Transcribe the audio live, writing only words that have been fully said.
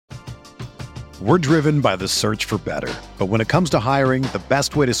We're driven by the search for better. But when it comes to hiring, the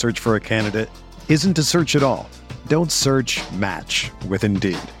best way to search for a candidate isn't to search at all. Don't search, match with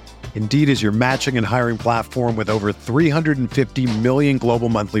Indeed. Indeed is your matching and hiring platform with over 350 million global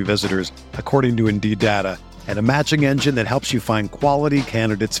monthly visitors, according to Indeed data, and a matching engine that helps you find quality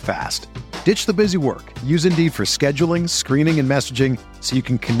candidates fast. Ditch the busy work. Use Indeed for scheduling, screening, and messaging so you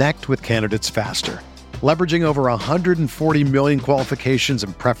can connect with candidates faster. Leveraging over 140 million qualifications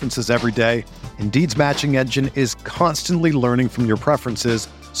and preferences every day, Indeed's matching engine is constantly learning from your preferences,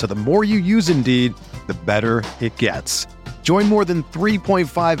 so the more you use Indeed, the better it gets. Join more than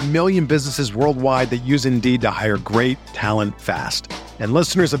 3.5 million businesses worldwide that use Indeed to hire great talent fast. And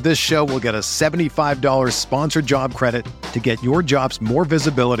listeners of this show will get a $75 sponsored job credit to get your jobs more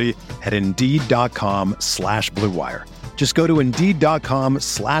visibility at Indeed.com/Blue Wire. Just go to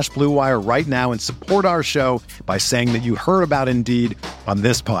Indeed.com/Blue Wire right now and support our show by saying that you heard about Indeed on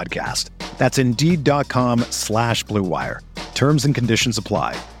this podcast. That's Indeed.com/Blue Wire. Terms and conditions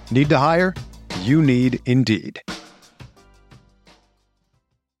apply. Need to hire? You need Indeed.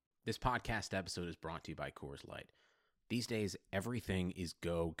 This podcast episode is brought to you by Coors Light. These days, everything is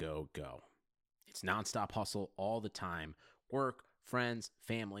go, go, go. It's nonstop hustle all the time. Work, friends,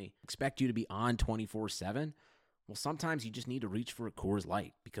 family, expect you to be on 24/7. Well, sometimes you just need to reach for a Coors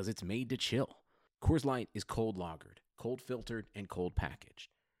Light because it's made to chill. Coors Light is cold lagered, cold filtered, and cold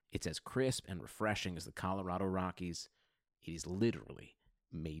packaged. It's as crisp and refreshing as the Colorado Rockies. It is literally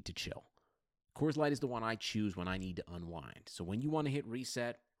made to chill. Coors Light is the one I choose when I need to unwind. So when you want to hit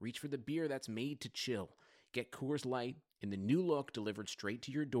reset, reach for the beer that's made to chill. Get Coors Light in the new look delivered straight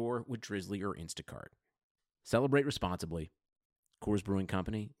to your door with Drizzly or Instacart. Celebrate responsibly. Coors Brewing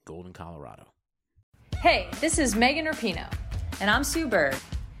Company, Golden, Colorado. Hey, this is Megan Rapinoe. And I'm Sue Bird.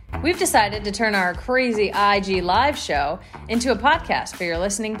 We've decided to turn our crazy IG live show into a podcast for your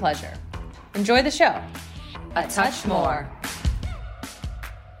listening pleasure. Enjoy the show. A Touch More.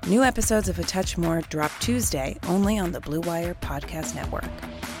 New episodes of A Touch More drop Tuesday only on the Blue Wire Podcast Network.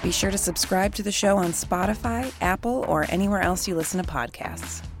 Be sure to subscribe to the show on Spotify, Apple, or anywhere else you listen to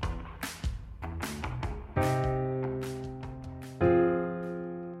podcasts.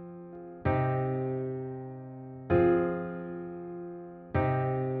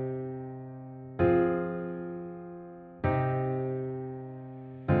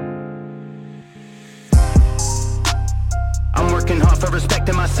 I'm working hard for respect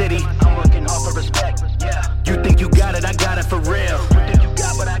in my city. I'm working hard for respect. Yeah. You think you got it, I got it for real. You think you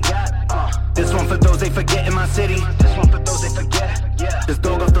got what I got? This one for those they forget in my city. This one for those they forget. Yeah. This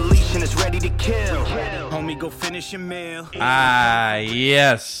dog off the leash and it's ready to kill. Homie, go finish your meal.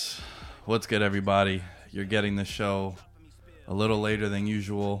 Yes. What's good, everybody? You're getting the show a little later than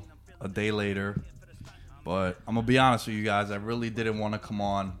usual, a day later. But I'm going to be honest with you guys. I really didn't want to come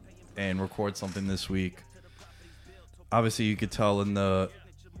on and record something this week. Obviously, you could tell in the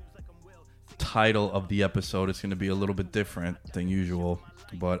title of the episode it's going to be a little bit different than usual,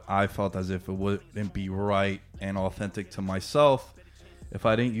 but I felt as if it wouldn't be right and authentic to myself if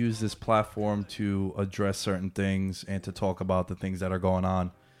I didn't use this platform to address certain things and to talk about the things that are going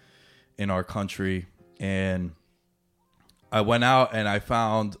on in our country. And I went out and I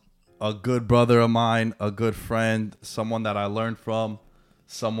found a good brother of mine, a good friend, someone that I learned from,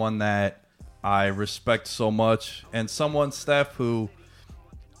 someone that I respect so much, and someone, Steph, who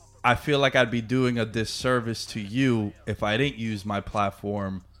I feel like I'd be doing a disservice to you if I didn't use my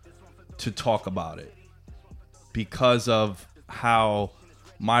platform to talk about it, because of how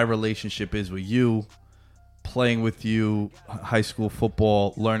my relationship is with you, playing with you, high school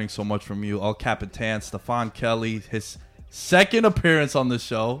football, learning so much from you. El Capitan, Stephon Kelly, his second appearance on the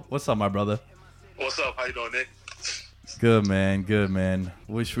show. What's up, my brother? What's up? How you doing, Nick? Good, man. Good, man.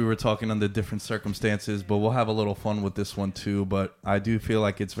 Wish we were talking under different circumstances, but we'll have a little fun with this one too. But I do feel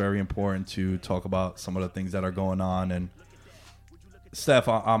like it's very important to talk about some of the things that are going on. And Steph,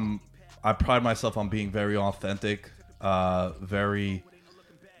 I pride myself on being very authentic, very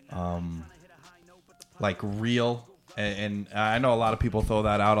like real. And I know a lot of people throw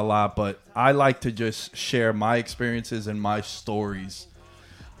that out a lot, but I like to just share my experiences and my stories.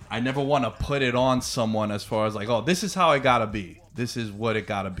 I never want to put it on someone as far as like, oh, this is how it got to be. This is what it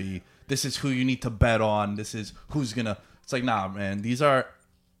got to be. This is who you need to bet on. This is who's going to. It's like, nah, man, these are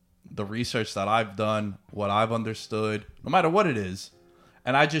the research that I've done, what I've understood, no matter what it is.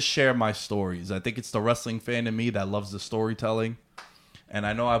 And I just share my stories. I think it's the wrestling fan in me that loves the storytelling. And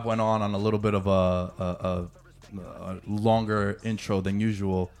I know I've went on a little bit of a longer intro than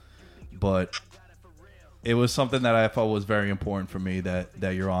usual, but it was something that I felt was very important for me that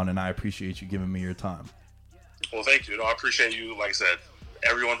you're on, and I appreciate you giving me your time. Well, thank you. No, I appreciate you, like I said,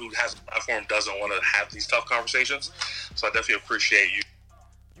 everyone who has a platform doesn't want to have these tough conversations. So I definitely appreciate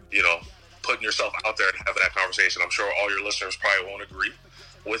you know, putting yourself out there and having that conversation. I'm sure all your listeners probably won't agree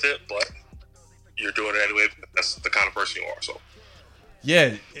with it, but you're doing it anyway. That's the kind of person you are. So,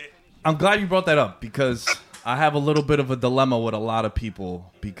 yeah, I'm glad you brought that up because I have a little bit of a dilemma with a lot of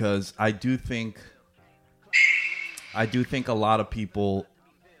people because I do think a lot of people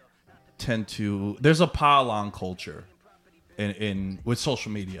tend to. There's a pile-on culture in with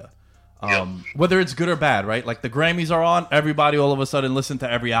social media. Whether it's good or bad, right? Like the Grammys are on, everybody all of a sudden listen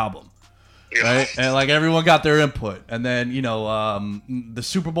to every album, right? And like everyone got their input. And then, you know, the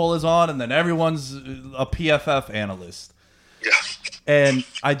Super Bowl is on and then everyone's a PFF analyst. Yeah. And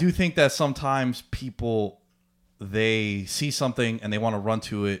I do think that sometimes people, they see something and they want to run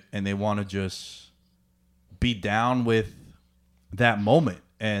to it and they want to just be down with that moment.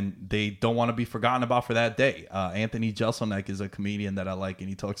 And they don't want to be forgotten about for that day. Anthony Jeselnik is a comedian that I like, and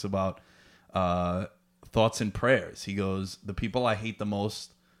he talks about thoughts and prayers. He goes, the people I hate the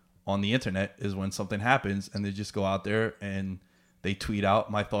most on the internet is when something happens and they just go out there and they tweet out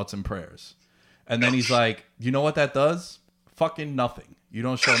my thoughts and prayers. And then he's like, you know what that does? Fucking nothing. You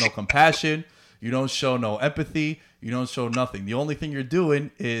don't show no compassion. You don't show no empathy. You don't show nothing. The only thing you're doing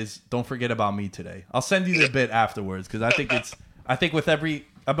is don't forget about me today. I'll send you the bit afterwards because I think with every...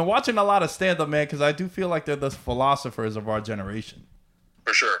 I've been watching a lot of stand-up, man, because I do feel like they're the philosophers of our generation.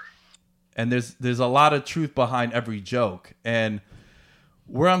 For sure. And there's a lot of truth behind every joke. And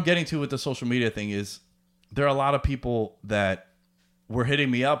where I'm getting to with the social media thing is there are a lot of people that were hitting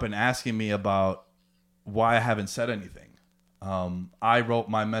me up and asking me about why I haven't said anything. I wrote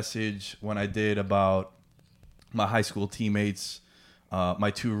my message when I did about my high school teammates, my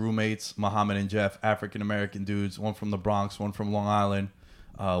two roommates, Muhammad and Jeff, African-American dudes, one from the Bronx, one from Long Island.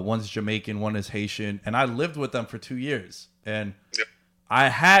 One's Jamaican, one is Haitian. And I lived with them for 2 years. And I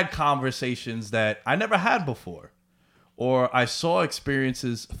had conversations that I never had before. Or I saw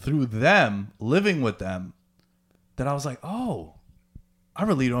experiences through them, living with them, that I was like, oh, I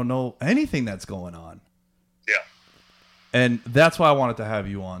really don't know anything that's going on. Yeah. And that's why I wanted to have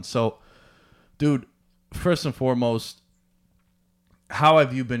you on. So, dude, first and foremost, how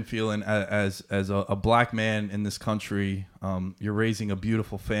have you been feeling as a black man in this country? You're raising a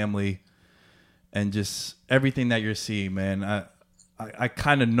beautiful family and just everything that you're seeing, man. I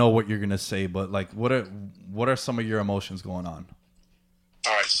kind of know what you're going to say, but like, what are some of your emotions going on?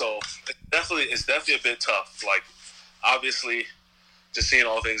 All right. So it's definitely a bit tough. Like, obviously just seeing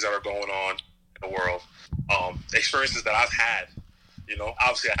all the things that are going on in the world, experiences that I've had, you know,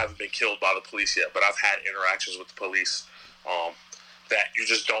 obviously I haven't been killed by the police yet, but I've had interactions with the police, that you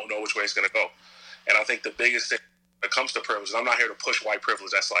just don't know which way it's going to go. And I think the biggest thing when it comes to privilege, and I'm not here to push white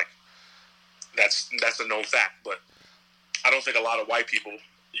privilege, that's a known fact, but I don't think a lot of white people,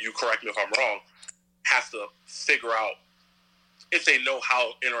 you correct me if I'm wrong, have to figure out if they know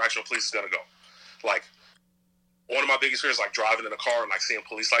how interaction with police is going to go. Like, one of my biggest fears is like driving in a car and like seeing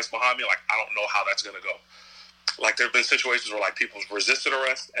police lights behind me, like I don't know how that's going to go. Like, there have been situations where like people resisted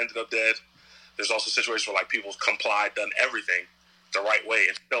arrest, ended up dead. There's also situations where like people complied, done everything the right way,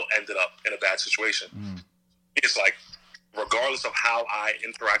 and still ended up in a bad situation. It's like, regardless of how I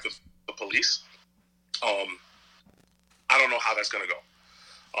interact with the police, I don't know how that's going to go.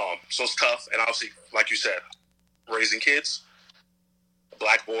 So it's tough. And obviously, like you said, raising kids, a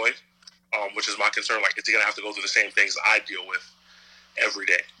black boy, which is my concern. Like, is he going to have to go through the same things I deal with every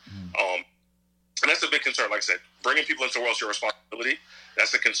day? And that's a big concern. Like I said, bringing people into the world is your responsibility.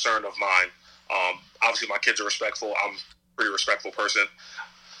 That's a concern of mine. Obviously, my kids are respectful. I'm a pretty respectful person.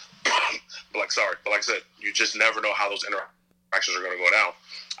 But like I said, you just never know how those interactions are going to go down.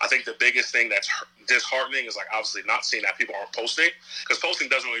 I think the biggest thing that's disheartening is like obviously not seeing that people aren't posting, because posting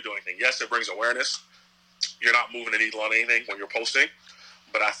doesn't really do anything. Yes, it brings awareness. You're not moving the needle on anything when you're posting,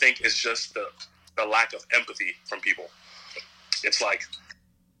 but I think it's just the lack of empathy from people. It's like,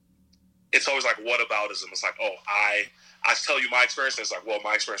 it's always like whataboutism. It's like, oh, I tell you my experience, and it's like, well,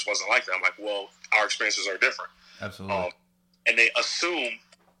 my experience wasn't like that. I'm like, well, our experiences are different. Absolutely. And they assume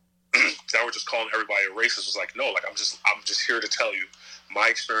that we're just calling everybody a racist. It's like, no, like I'm just here to tell you my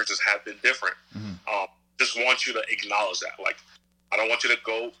experiences have been different. Just want you to acknowledge that. Like, I don't want you to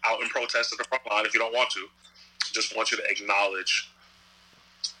go out and protest at the front line if you don't want to. Just want you to acknowledge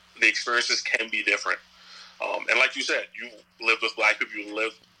the experiences can be different. And like you said, you lived with black people,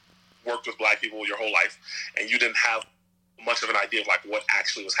 worked with black people your whole life, and you didn't have much of an idea of like what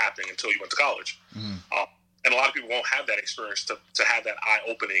actually was happening until you went to college. And a lot of people won't have that experience to have that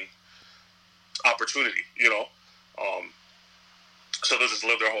eye-opening opportunity, you know? So they'll just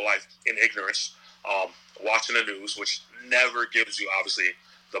live their whole life in ignorance, watching the news, which never gives you, obviously,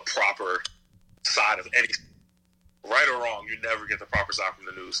 the proper side of anything. Right or wrong, you never get the proper side from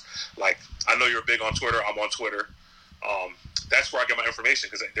the news. Like, I know you're big on Twitter. I'm on Twitter. That's where I get my information,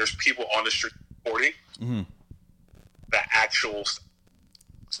 because there's people on the street reporting the actual stuff.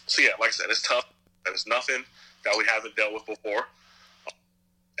 So, yeah, like I said, it's tough. There's nothing that we haven't dealt with before,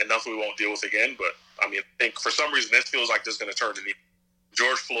 and nothing we won't deal with again. But, I mean, I think for some reason this feels like this is going to turn to me.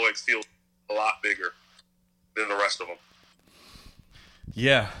 George Floyd feels a lot bigger than the rest of them.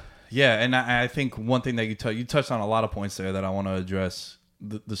 Yeah, and I think one thing that you touched on a lot of points there that I want to address,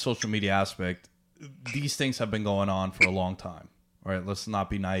 the social media aspect. These things have been going on for a long time, right? Let's not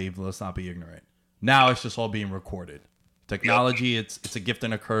be naive. Let's not be ignorant. Now it's just all being recorded. Technology, it's a gift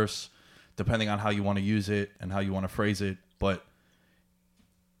and a curse, depending on how you want to use it and how you want to phrase it. But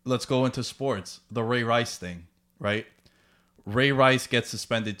let's go into sports. The Ray Rice thing, right? Ray Rice gets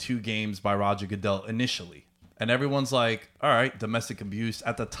suspended 2 games by Roger Goodell initially. And everyone's like, all right, domestic abuse.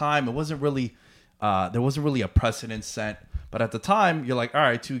 At the time, it wasn't really, there wasn't really a precedent set. But at the time, you're like, all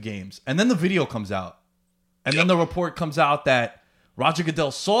right, 2 games. And then the video comes out. And then the report comes out that Roger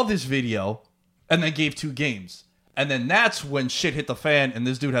Goodell saw this video and then gave 2 games. And then that's when shit hit the fan, and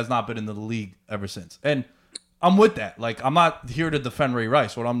this dude has not been in the league ever since. And I'm with that. Like, I'm not here to defend Ray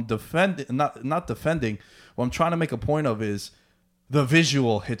Rice. What I'm not defending, what I'm trying to make a point of is the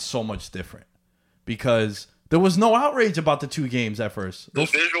visual hits so much different. Because there was no outrage about the 2 games at first. The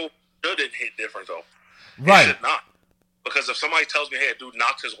visual shouldn't hit different, though. Right. It should not. Because if somebody tells me, hey, a dude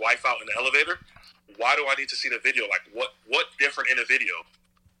knocked his wife out in the elevator, why do I need to see the video? Like, what different in the video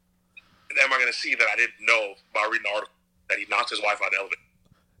am I going to see that I didn't know by reading the article that he knocked his wife out of the elevator?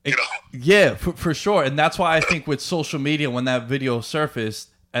 You know? Yeah, for sure. And that's why I think with social media, when that video surfaced,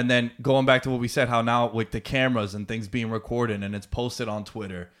 and then going back to what we said, how now with the cameras and things being recorded and it's posted on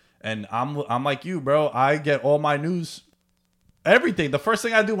Twitter, and I'm like you, bro. I get all my news, everything. The first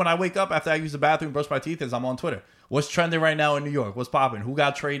thing I do when I wake up after I use the bathroom, brush my teeth, is I'm on Twitter. What's trending right now in New York? What's popping? Who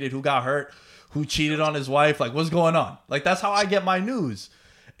got traded? Who got hurt? Who cheated on his wife? Like, what's going on? Like, that's how I get my news.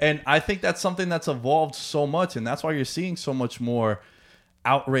 And I think that's something that's evolved so much. And that's why you're seeing so much more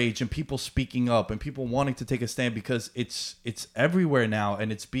outrage and people speaking up and people wanting to take a stand, because it's everywhere now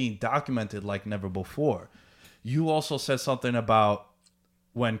and it's being documented like never before. You also said something about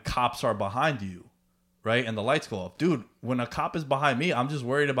when cops are behind you, right? And the lights go off. Dude, when a cop is behind me, I'm just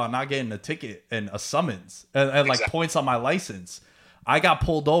worried about not getting a ticket and a summons and like points on my license. I got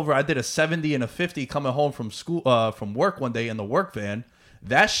pulled over. I did a 70 and a 50 coming home from school, from work one day in the work van.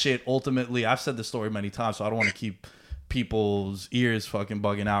 That shit ultimately, I've said this story many times, so I don't want to keep people's ears fucking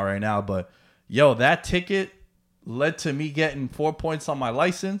bugging out right now. But yo, that ticket led to me getting 4 points on my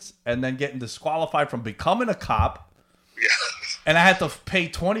license and then getting disqualified from becoming a cop. Yeah. And I had to pay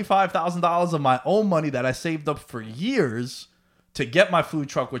 $25,000 of my own money that I saved up for years to get my food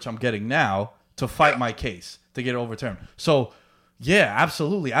truck, which I'm getting now, to fight my case, to get it overturned. So, yeah,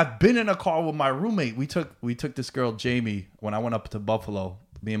 absolutely. I've been in a car with my roommate. We took this girl, Jamie, when I went up to Buffalo,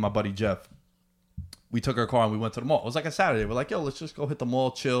 me and my buddy Jeff. We took her car and we went to the mall. It was like a Saturday. We're like, yo, let's just go hit the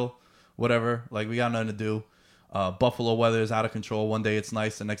mall, chill, whatever. Like, we got nothing to do. Buffalo weather is out of control. One day it's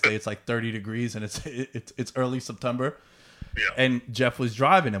nice. The next day it's like 30 degrees and it's early September. Yeah. And Jeff was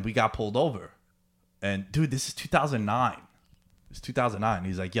driving and we got pulled over. And dude, this is 2009. It's 2009.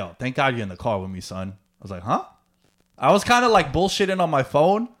 He's like, yo, thank God you're in the car with me, son. I was like, huh? I was kind of like bullshitting on my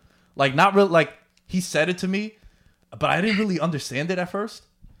phone. Like, not real, like, he said it to me, but I didn't really understand it at first.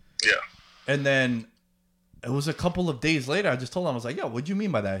 Yeah. And then it was a couple of days later, I just told him, I was like, yo, what'd you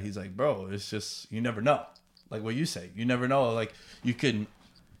mean by that? He's like, bro, it's just, you never know. Like what you say, you never know. Like, you can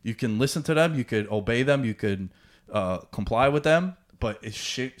listen to them, you could obey them, you could comply with them, but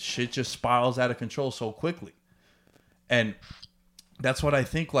shit just spirals out of control so quickly. And that's what I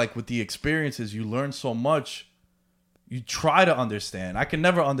think, like, with the experiences, you learn so much. You try to understand. I can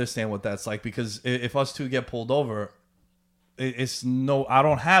never understand what that's like, because if us two get pulled over, I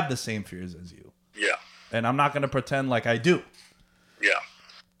don't have the same fears as you. Yeah. And I'm not going to pretend like I do. Yeah.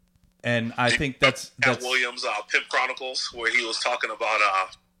 And I think that's Williams' Pimp Chronicles, where he was talking about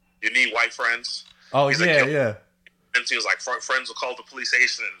you need white friends. Oh, He's yeah, like, yeah. And he was like, friends will call the police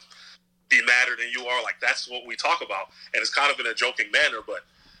station and be madder than you are. Like, that's what we talk about. And it's kind of in a joking manner, but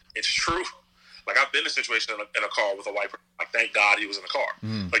it's true. Like, I've been in a situation in a car with a white person. Like, thank God he was in the car.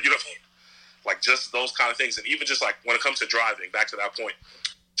 Like, you know what I mean? Like, just those kind of things. And even just, like, when it comes to driving, back to that point,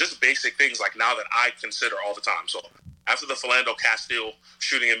 just basic things, like, now that I consider all the time. So, after the Philando Castile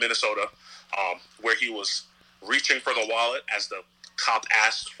shooting in Minnesota, where he was reaching for the wallet as the cop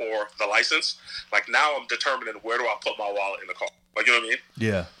asked for the license, like, now I'm determining where do I put my wallet in the car. Like, you know what I mean?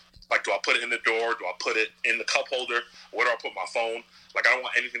 Yeah. Like, do I put it in the door? Do I put it in the cup holder? Where do I put my phone? Like, I don't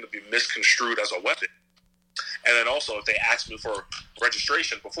want anything to be misconstrued as a weapon. And then also, if they ask me for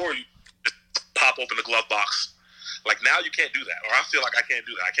registration before you pop open the glove box, like now you can't do that. Or I feel like I can't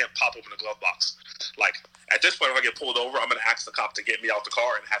do that. I can't pop open the glove box. Like at this point, if I get pulled over, I'm going to ask the cop to get me out the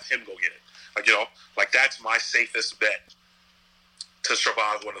car and have him go get it. Like, you know, like that's my safest bet to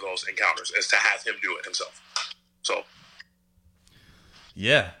survive one of those encounters is to have him do it himself. So.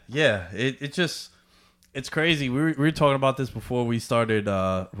 Yeah. It's crazy. We were talking about this before we started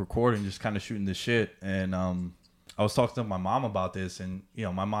recording, just kind of shooting the shit. And I was talking to my mom about this, and you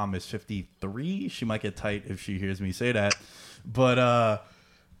know, my mom is 53. She might get tight if she hears me say that, but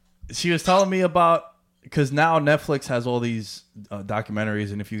she was telling me about, because now Netflix has all these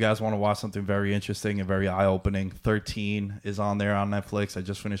documentaries, and if you guys want to watch something very interesting and very eye-opening, 13 is on there on Netflix. I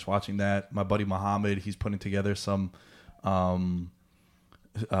just finished watching that. My buddy Muhammad, he's putting together some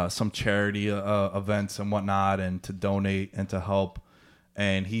charity events and whatnot, and to donate and to help.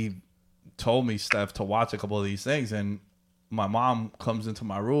 And he told me, Steph, to watch a couple of these things. And my mom comes into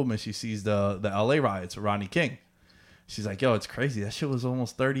my room and she sees the LA riots with Rodney King. She's like, yo, it's crazy. That shit was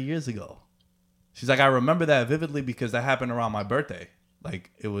almost 30 years ago. She's like, I remember that vividly because that happened around my birthday.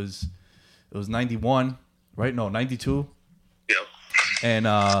 Like it was 91, right? No, 92. Yeah. And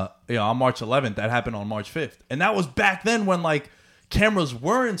on March 11th, that happened on March 5th. And that was back then when like cameras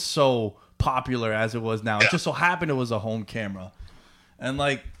weren't so popular as it was now. Yeah. It just so happened it was a home camera. And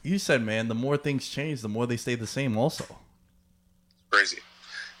like you said, man, the more things change, the more they stay the same also. Crazy.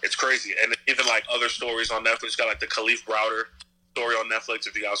 It's crazy. And even like other stories on Netflix, got like the Khalif Browder story on Netflix,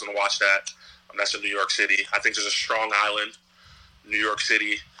 if you guys want to watch that. That's in New York City. I think there's a Strong Island, New York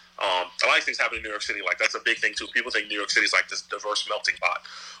City. A lot of things happen in New York City. Like that's a big thing too. People think New York City is like this diverse melting pot,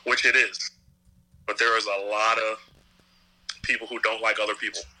 which it is. But there is a lot of people who don't like other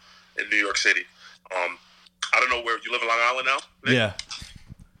people in New York City. I don't know where you live in Long Island now, Nick? Yeah.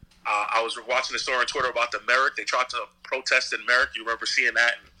 I was watching a story on Twitter about the Merrick. They tried to protest in Merrick. You remember seeing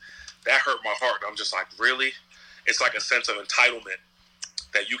that? And that hurt my heart. I'm just like, really? It's like a sense of entitlement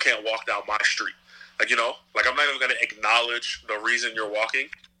that you can't walk down my street. Like, you know, like I'm not even going to acknowledge the reason you're walking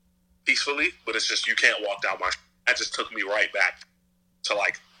peacefully, but it's just you can't walk down my street. That just took me right back to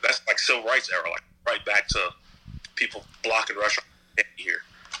like, that's like civil rights era, like right back to people blocking restaurants. You can't eat here.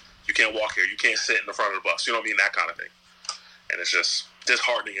 You can't walk here. You can't sit in the front of the bus. You know what I mean? That kind of thing. And it's just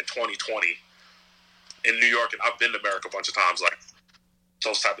disheartening in 2020 in New York. And I've been to America a bunch of times, like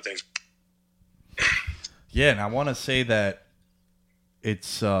those type of things. Yeah, and I want to say that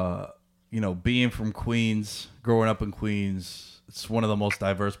it's, being from Queens, growing up in Queens, it's one of the most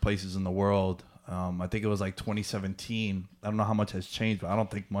diverse places in the world. I think it was like 2017. I don't know how much has changed, but I don't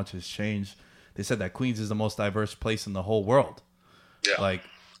think much has changed. They said that Queens is the most diverse place in the whole world. Yeah. Like,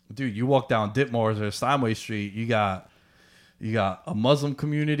 dude, you walk down Ditmars or Steinway Street, you got a Muslim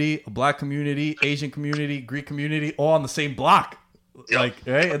community, a black community, Asian community, Greek community, all on the same block. Yep. Like,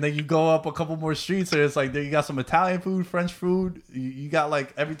 right? And then you go up a couple more streets and it's like, there you got some Italian food, French food. You got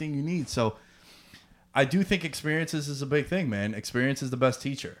like everything you need. So I do think experiences is a big thing, man. Experience is the best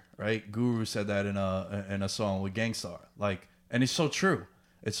teacher, right? Guru said that in a song with Gangstar. Like, and it's so true.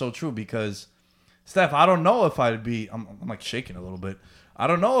 It's so true because, Steph, I don't know if I'd be, I'm like shaking a little bit. I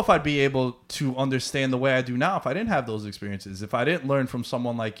don't know if I'd be able to understand the way I do now if I didn't have those experiences. If I didn't learn from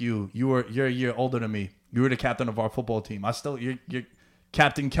someone like you, you're a year older than me. You were the captain of our football team. You're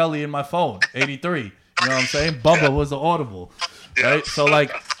Captain Kelly in my phone, 83. You know what I'm saying? Bubba was the audible, right? So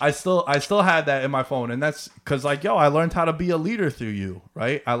like, I still had that in my phone, and that's because like, I learned how to be a leader through you,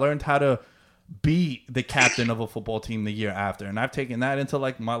 right? I learned how to be the captain of a football team the year after, and I've taken that into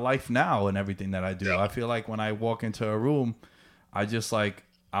like my life now and everything that I do. I feel like when I walk into a room, I just like,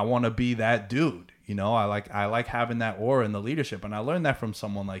 I want to be that dude, you know? I like having that aura and the leadership, and I learned that from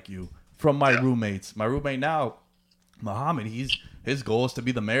someone like you, from my roommates. My roommate now, Muhammad, his goal is to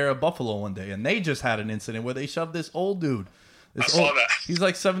be the mayor of Buffalo one day, and they just had an incident where they shoved this old dude. I saw that. He's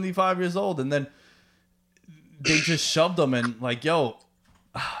like 75 years old, and then they just shoved him, and like,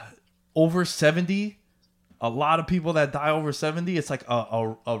 over 70, a lot of people that die over 70, it's like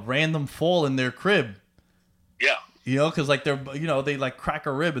a random fall in their crib. Yeah. You know, because like they like crack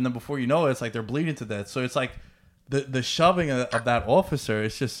a rib, and then before you know it, it's like they're bleeding to death. So it's like the shoving of that officer,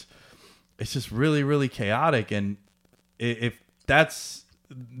 it's just really, really chaotic. And if that's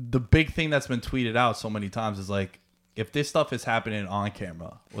the big thing that's been tweeted out so many times is like, if this stuff is happening on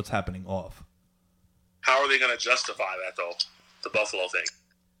camera, what's happening off? How are they going to justify that though? The Buffalo thing,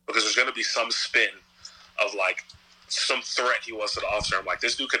 because there's going to be some spin of like some threat he was to the officer. I'm like,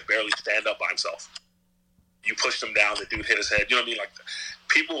 this dude could barely stand up by himself. you pushed him down, the dude hit his head. You know what I mean? Like,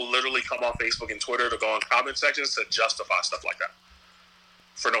 people literally come on Facebook and Twitter to go on comment sections to justify stuff like that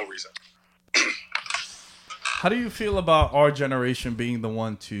for no reason. How do you feel about our generation being the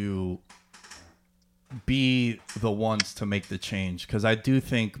one to be the ones to make the change? Because I do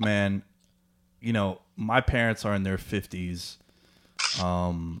think, man, you know, my parents are in their 50s.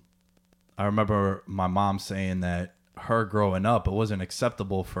 I remember my mom saying that her growing up, it wasn't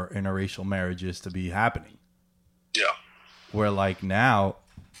acceptable for interracial marriages to be happening. Yeah. Where now,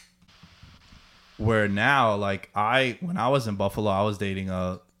 when I was in Buffalo, I was dating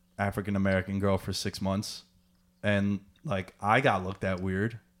a African American girl for 6 months, and like I got looked at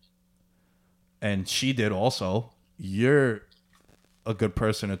weird, and she did also. You're a good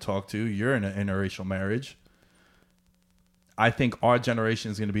person to talk to. You're in an interracial marriage. I think our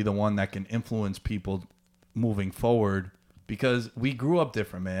generation is going to be the one that can influence people moving forward, because we grew up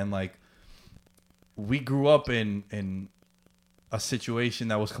different, man. Like, we grew up in a situation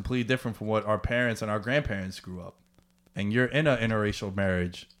that was completely different from what our parents and our grandparents grew up. And you're in an interracial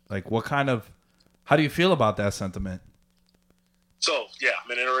marriage. Like, how do you feel about that sentiment? So, yeah,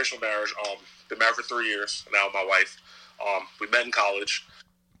 I'm in an interracial marriage. Been married for 3 years now with my wife. We met in college.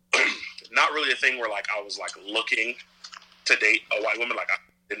 Not really a thing where, like, I was, like, looking to date a white woman. Like, I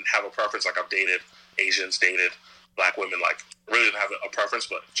didn't have a preference. Like, I've dated Asians, dated black women. Like, really didn't have a preference,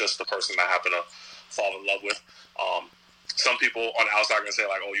 but just the person I happen to fall in love with. Some people on the outside are going to say,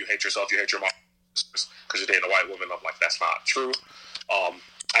 like, oh, you hate yourself, you hate your mom because you're dating a white woman. I'm like, that's not true.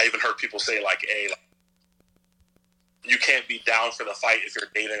 I even heard people say, like, hey, like, you can't be down for the fight if you're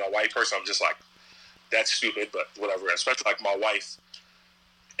dating a white person. I'm just like, that's stupid, but whatever. Especially, like, my wife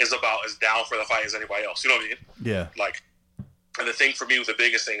is about as down for the fight as anybody else. You know what I mean? Yeah. Like, and the thing for me, the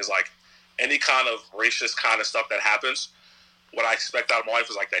biggest thing is, like, any kind of racist kind of stuff that happens, what I expect out of my wife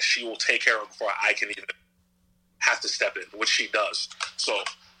is, like, that she will take care of before I can even have to step in, which she does. So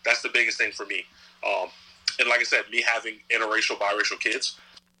that's the biggest thing for me. And like I said, me having interracial, biracial kids,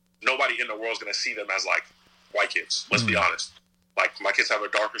 nobody in the world is going to see them as, like, white kids. Let's be honest. Like, my kids have a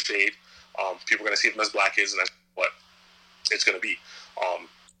darker shade. People are going to see them as black kids, and that's what it's going to be.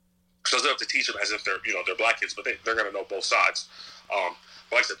 So they have to teach them as if they're black kids, but they're going to know both sides.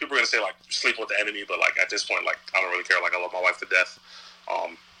 But like I said, people are going to say, like, sleep with the enemy, but, like, at this point, like, I don't really care. Like, I love my wife to death.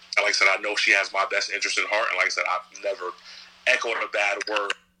 And like I said, I know she has my best interest in heart, and like I said, I've never echoed a bad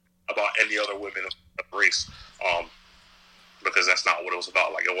word about any other women of race, because that's not what it was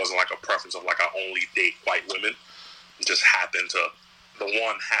about. Like, it wasn't like a preference of, like, I only date white women. It just the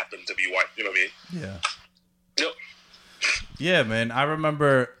one happened to be white. You know what I mean? Yeah. Yep. Yeah, man. I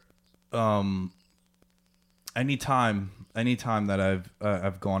remember anytime that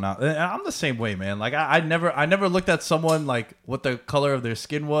I've gone out, and I'm the same way, man. Like, I never looked at someone like what the color of their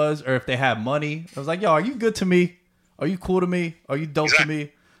skin was, or if they had money. I was like, yo, are you good to me? Are you cool to me? Are you dope to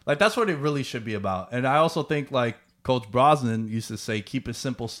me? Like, that's what it really should be about. And I also think, like Coach Brosnan used to say, keep it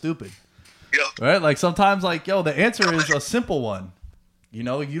simple, stupid. Yeah. Right? Like, sometimes, like, yo, the answer is a simple one. You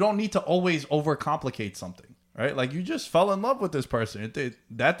know, you don't need to always overcomplicate something, right? Like, you just fell in love with this person.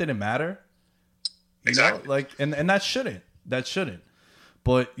 That didn't matter. You know? Like, and that shouldn't.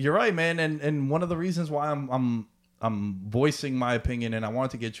 But you're right, man. And one of the reasons why I'm voicing my opinion and I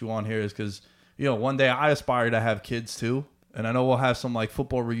wanted to get you on here is because, you know, one day I aspire to have kids too. And I know we'll have some, like,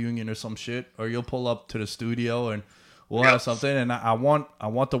 football reunion or some shit, or you'll pull up to the studio and we'll have something. And I want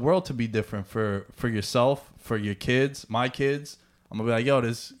the world to be different for yourself, for your kids, my kids. I'm gonna be like, yo,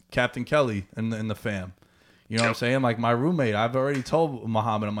 this Captain Kelly in the fam. You know what I'm saying? Like, my roommate, I've already told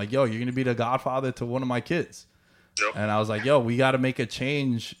Muhammad, I'm like, yo, you're gonna be the godfather to one of my kids. Yep. And I was like, yo, we got to make a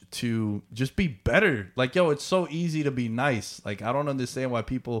change to just be better. Like, yo, it's so easy to be nice. Like, I don't understand why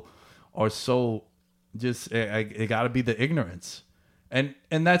people are so just, it got to be the ignorance. And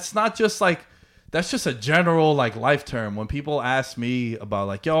that's not just like, that's just a general, like, life term. When people ask me about,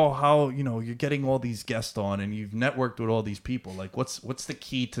 like, yo, how, you know, you're getting all these guests on and you've networked with all these people, like, what's the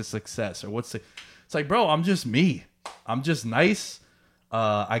key to success, or it's like, bro, I'm just me. I'm just nice.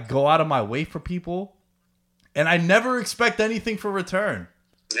 I go out of my way for people, and I never expect anything for return.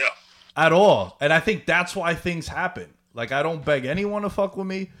 Yeah. At all. And I think that's why things happen. Like, I don't beg anyone to fuck with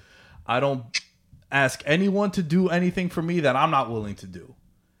me. I don't ask anyone to do anything for me that I'm not willing to do.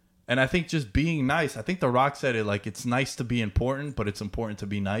 And I think just being nice, I think The Rock said it, like, it's nice to be important, but it's important to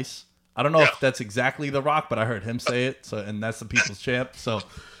be nice. I don't know if that's exactly The Rock, but I heard him say it. So, and that's the people's champ. So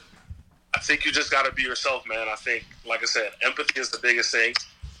I think you just got to be yourself, man. I think, like I said, empathy is the biggest thing.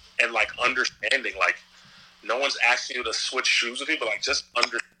 And, like, understanding, like, no one's asking you to switch shoes with people. Like, just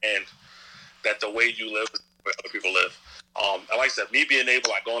understand that the way you live is the way other people live. And like I said, me being able,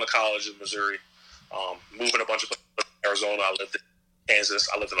 like, going to college in Missouri, Moved in a bunch of places. In Arizona, I lived in Kansas.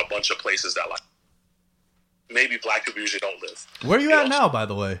 I lived in a bunch of places that like maybe black people usually don't live. Where are you at now, by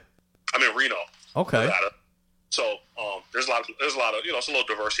the way? I'm in Reno. Okay. Nevada. So there's a lot of it's a little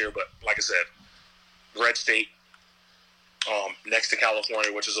diverse here, but like I said, red state, next to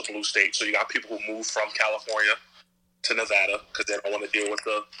California, which is a blue state. So you got people who move from California to Nevada because they don't want to deal with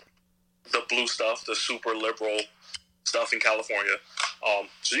the blue stuff, the super liberal stuff in California.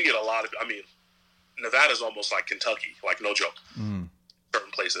 So you get a lot of, Nevada's almost like Kentucky, like no joke,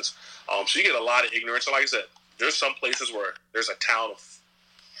 certain places. So you get a lot of ignorance. And like I said, there's some places where there's a town of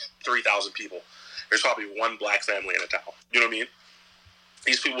 3,000 people. There's probably one black family in a town. You know what I mean?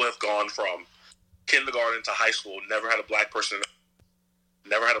 These people have gone from kindergarten to high school, never had a black person in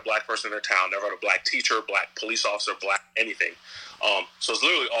their town, never had a black teacher, black police officer, black anything. So it's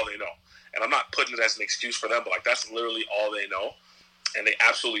literally all they know. And I'm not putting it as an excuse for them, but like that's literally all they know. And they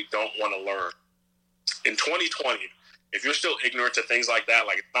absolutely don't want to learn. In 2020, if you're still ignorant to things like that,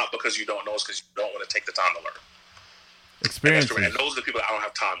 like it's not because you don't know, it's because you don't want to take the time to learn. Experiences. And those are the people that I don't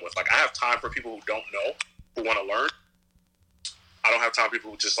have time with. Like I have time for people who don't know, who want to learn. I don't have time for people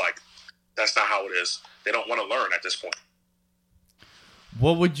who just like, that's not how it is. They don't want to learn at this point.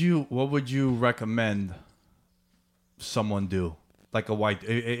 What would you recommend someone do? Like a white,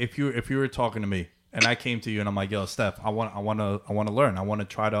 if you were talking to me and I came to you and I'm like, yo, Steph, I want to learn. I want to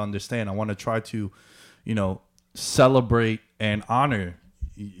try to understand. I want to try to, celebrate and honor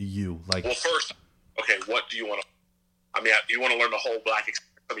you. Like, well, first, okay, what do you want to? You want to learn the whole black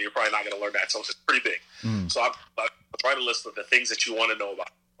experience. You're probably not going to learn that, so it's pretty big. So I write a list of the things that you want to know about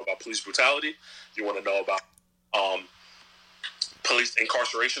police brutality. You want to know about police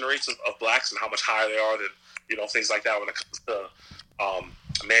incarceration rates of blacks and how much higher they are than things like that when it comes to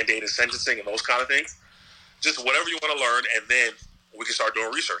mandated sentencing and those kind of things. Just whatever you want to learn, and then we can start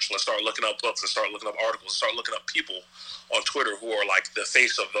doing research. Let's start looking up books. Let's start looking up articles. Start looking up people on Twitter who are like the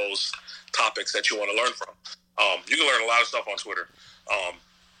face of those topics that you want to learn from. You can learn a lot of stuff on Twitter.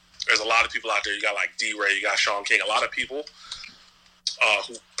 There's a lot of people out there. You got like D-Ray, you got Sean King, a lot of people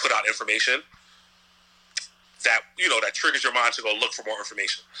who put out information that that triggers your mind to go look for more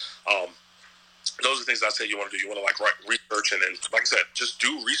information. Those are things I say you want to do. You want to like write research, and then, like I said, just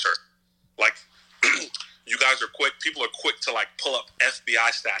do research. Like you guys are quick. People are quick to like pull up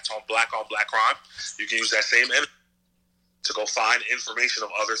FBI stats on black crime. You can use that same energy to go find information of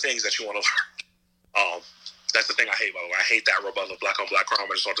other things that you want to learn. That's the thing I hate, by the way. I hate that rebuttal of black on black crime.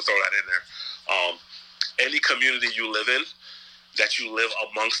 I just want to throw that in there. Any community you live in, that you live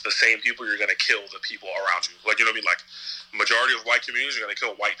amongst the same people, you're going to kill the people around you. Like, you know what I mean? Like, majority of white communities are going to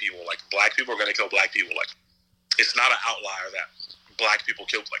kill white people. Like, black people are going to kill black people. Like, it's not an outlier that black people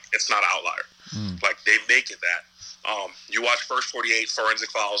kill. Like, it's not an outlier. Like, they make it that. You watch First 48,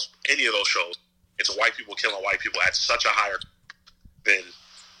 Forensic Files, any of those shows, it's white people killing white people at such a higher than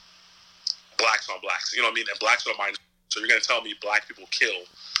blacks on blacks. You know what I mean? And blacks are the minority. So you're going to tell me black people kill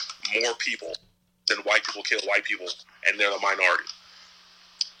more people than white people kill white people, and they're the minority.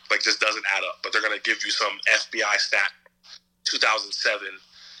 Like, just doesn't add up. But they're going to give you some FBI stat, 2007,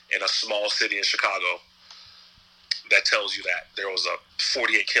 in a small city in Chicago, that tells you that there was a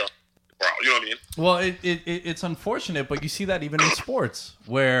 48 kill. You know what I mean? Well, it's unfortunate, but you see that even in sports,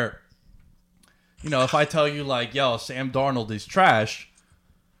 where, if I tell you, like, yo, Sam Darnold is trash,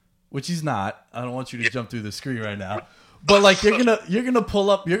 which he's not. I don't want you to jump through the screen right now. But like you're gonna pull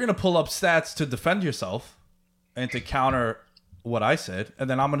up stats to defend yourself and to counter what I said, and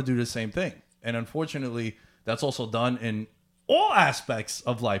then I'm gonna do the same thing. And unfortunately, that's also done in all aspects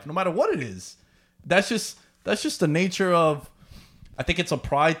of life, no matter what it is. That's just the nature of. I think it's a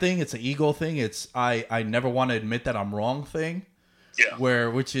pride thing. It's an ego thing. It's I never want to admit that I'm wrong thing. Yeah.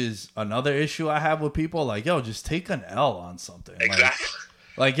 Which is another issue I have with people. Like, yo, just take an L on something. Exactly.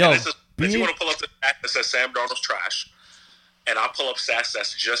 Like yo, if you want to pull up the stat that says Sam Darnold's trash, and I pull up stats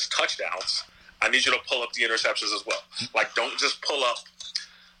that's just touchdowns, I need you to pull up the interceptions as well. Like, don't just pull up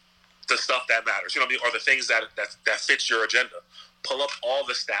the stuff that matters. You know what I mean? Or the things that fits your agenda. Pull up all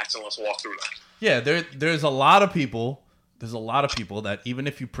the stats and let's walk through them. Yeah, there's a lot of people. There's a lot of people that even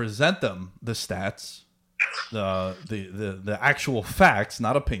if you present them the stats, the actual facts,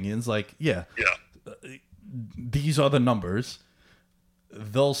 not opinions, like these are the numbers,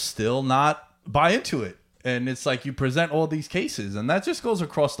 they'll still not buy into it. And it's like you present all these cases, and that just goes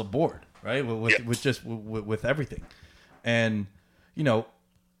across the board, right? With everything. And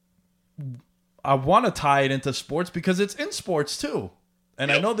I want to tie it into sports because it's in sports too.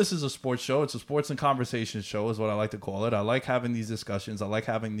 And I know this is a sports show. It's a sports and conversation show is what I like to call it. I like having these discussions. I like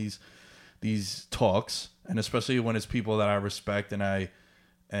having these talks, and especially when it's people that I respect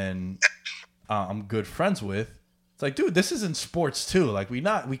and I'm good friends with. It's like, dude, this is in sports too. Like we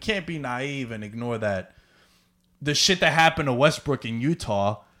can't be naive and ignore that. The shit that happened to Westbrook in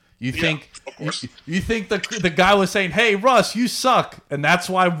Utah. You think the guy was saying, "Hey, Russ, you suck," and that's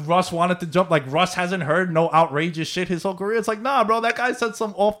why Russ wanted to jump. Like Russ hasn't heard no outrageous shit his whole career. It's like, nah, bro, that guy said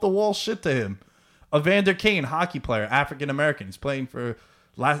some off the wall shit to him. Evander Kane, hockey player, African American. He's playing for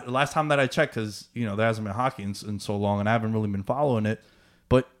last time that I checked, because there hasn't been hockey in so long, and I haven't really been following it.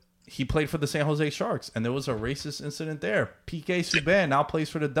 But he played for the San Jose Sharks, and there was a racist incident there. PK Subban now plays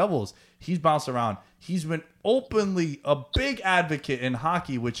for the Devils. He's bounced around. He's been openly a big advocate in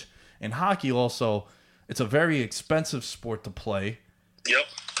hockey, which in hockey also, it's a very expensive sport to play. Yep.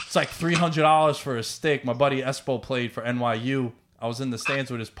 It's like $300 for a stick. My buddy Espo played for NYU. I was in the stands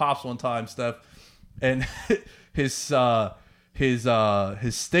with his pops one time, Steph, and his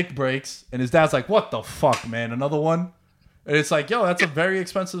stick breaks, and his dad's like, "What the fuck, man? Another one?" And it's like, yo, that's a very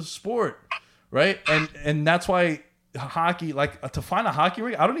expensive sport, right? And that's why hockey, like to find a hockey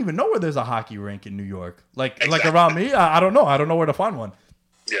rink, I don't even know where there's a hockey rink in New York. Like around me, I don't know. I don't know where to find one.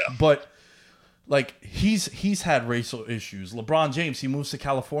 Yeah. But like he's had racial issues. LeBron James, he moves to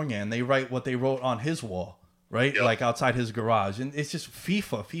California and they write what they wrote on his wall, right? Yep. Like outside his garage. And it's just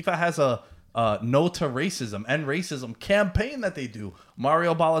FIFA. FIFA has a no to racism and racism campaign that they do.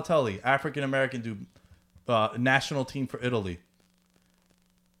 Mario Balotelli, African American dude, national team for Italy.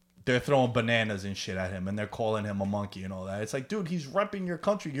 They're throwing bananas and shit at him and they're calling him a monkey and all that. It's like, dude, he's repping your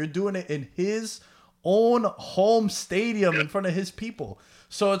country. You're doing it in his own home stadium in front of his people.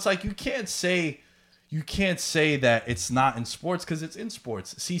 So it's like you can't say that it's not in sports, because it's in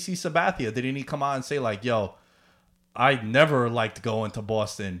sports. CC Sabathia, didn't he come out and say like, yo, I never liked going to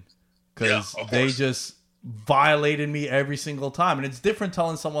Boston because they just violated me every single time. And it's different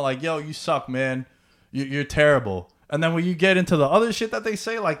telling someone like, yo, you suck, man. You're terrible. And then when you get into the other shit that they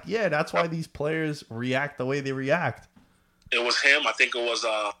say, like, yeah, that's why these players react the way they react. It was him. I think it was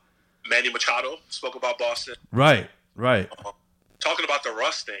Manny Machado spoke about Boston. Right. Talking about the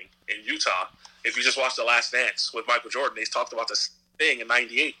Russ thing in Utah, if you just watch The Last Dance with Michael Jordan, they talked about this thing in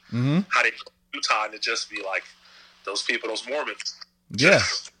 '98, how they go to Utah and it just be like, those people, those Mormons. Yeah.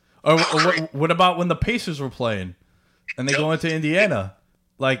 Or what about when the Pacers were playing and they go into Indiana?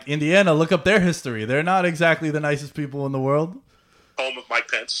 Like, Indiana, look up their history. They're not exactly the nicest people in the world. Home of Mike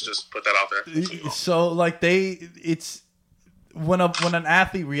Pence, just put that out there. So, like, it's when an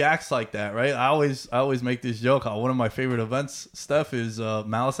athlete reacts like that, right? I always make this joke how one of my favorite events, Steph, is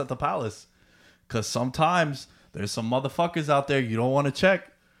Malice at the Palace. Because sometimes there's some motherfuckers out there you don't want to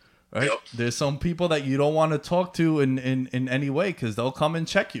check, right? Yep. There's some people that you don't want to talk to in any way because they'll come and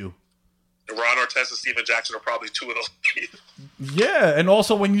check you. Ron Artest and Steven Jackson are probably two of those people. Yeah, and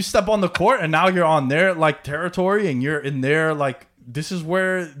also when you step on the court and now you're on their like territory and you're in their like, this is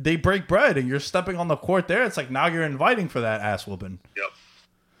where they break bread and you're stepping on the court there. It's like now you're inviting for that ass whooping. Yep.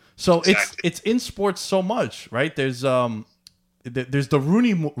 So exactly. it's in sports so much, right? There's the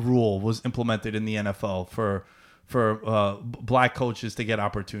Rooney Rule was implemented in the NFL for black coaches to get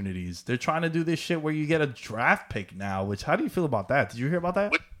opportunities. They're trying to do this shit where you get a draft pick now. Which, how do you feel about that? Did you hear about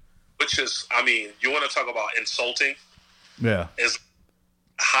that? Which is, I mean, you want to talk about insulting? Yeah. Is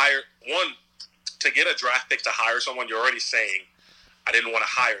to get a draft pick to hire someone, you're already saying, I didn't want to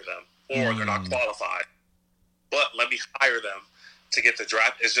hire them, or they're not qualified. But let me hire them to get the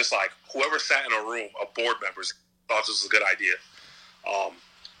draft. It's just like whoever sat in a room of board members thought this was a good idea.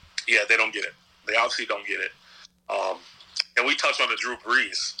 Yeah, they don't get it. They obviously don't get it. And we touched on the Drew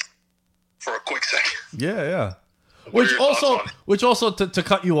Brees for a quick second. Yeah. Which also to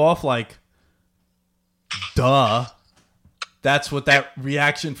cut you off, like, duh. That's what that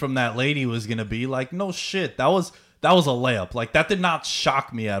reaction from that lady was gonna be. Like, no shit. That was a layup. Like, that did not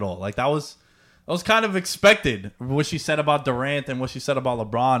shock me at all. Like, that was kind of expected. What she said about Durant and what she said about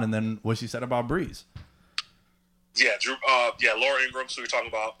LeBron, and then what she said about Brees. Yeah, Drew. Laura Ingraham. So we're talking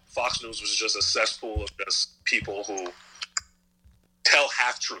about Fox News, which is just a cesspool of just people who tell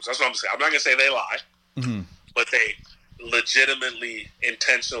half truths. That's what I'm saying. I'm not gonna say they lie, but they legitimately,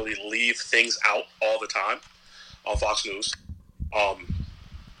 intentionally leave things out all the time on Fox News.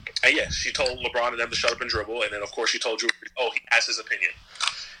 And yeah, she told LeBron and them to shut up and dribble, and then of course she told Drew, he has his opinion.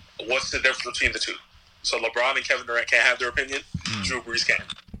 What's the difference between the two? So LeBron and Kevin Durant can't have their opinion. Drew Brees can,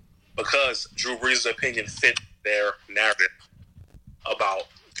 because Drew Brees' opinion fit their narrative about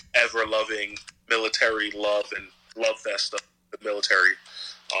ever-loving military love and love fest of the military,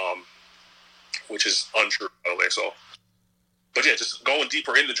 which is untrue, by the way. So, but yeah, just going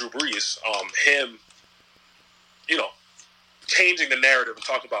deeper into Drew Brees, him, changing the narrative and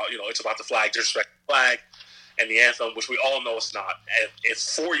talking about, it's about the flag, disrespect the flag, and the anthem, which we all know it's not. And if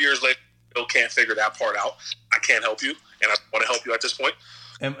 4 years later, still can't figure that part out. I can't help you, and I want to help you at this point.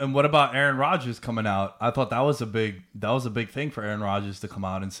 And what about Aaron Rodgers coming out? I thought that was a big thing for Aaron Rodgers to come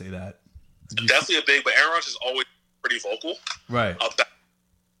out and say that. Definitely a big, but Aaron Rodgers is always pretty vocal, right, about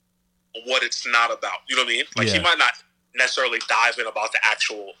what it's not about. You know what I mean? Like, he might not necessarily dive in about the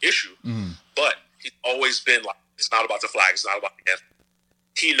actual issue, but he's always been like, it's not about the flag, it's not about the anthem.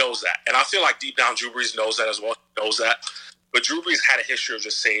 He knows that, and I feel like deep down Drew Brees knows that as well. He knows that, but Drew Brees had a history of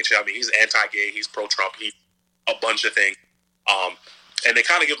just saying shit. I mean, he's anti-gay, he's pro-Trump, he's a bunch of things. And they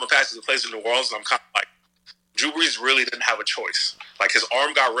kind of give him a pass as a place in New Orleans, and I'm kind of like, Drew Brees really didn't have a choice. Like, his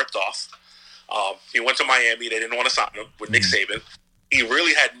arm got ripped off. He went to Miami. They didn't want to sign him with Nick Saban. He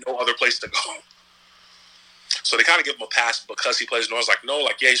really had no other place to go. So they kind of give him a pass because he plays in New Orleans. Like, no,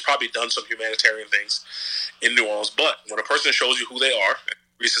 like, yeah, he's probably done some humanitarian things in New Orleans. But when a person shows you who they are, and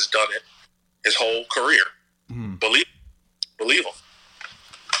Brees has done it his whole career, believe him.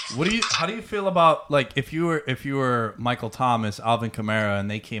 How do you feel about, like, if you were Michael Thomas, Alvin Kamara, and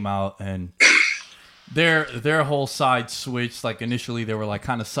they came out and their whole side switched? Like, initially they were like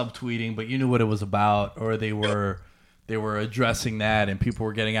kind of subtweeting, but you knew what it was about, or they were addressing that, and people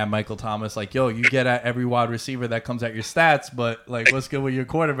were getting at Michael Thomas like, yo, you get at every wide receiver that comes at your stats, but like, what's good with your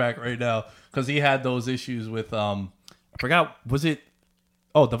quarterback right now? Because he had those issues with I forgot, was it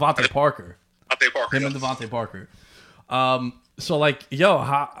Devontae Parker? Him and Devontae Parker. So, like,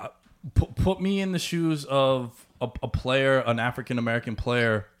 yo, put me in the shoes of a player, an African-American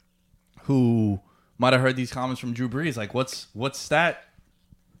player who might have heard these comments from Drew Brees. Like, what's that?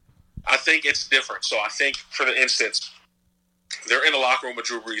 I think it's different. So I think, for the instance, they're in the locker room with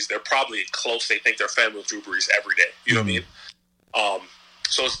Drew Brees. They're probably close. They think they're family with Drew Brees every day. You know what I mean?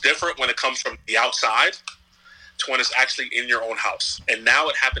 So it's different when it comes from the outside to when it's actually in your own house. And now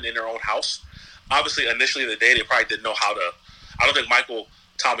it happened in their own house. Obviously, initially the day, they probably didn't know how to. I don't think Michael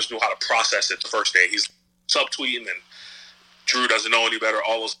Thomas knew how to process it the first day. He's subtweeting, and Drew doesn't know any better,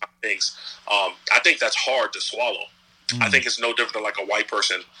 all those kind of things. I think that's hard to swallow. I think it's no different than like a white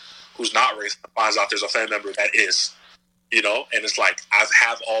person who's not racist finds out there's a family member that is, you know? And it's like, I've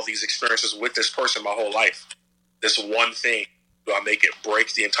had all these experiences with this person my whole life. This one thing, do I make it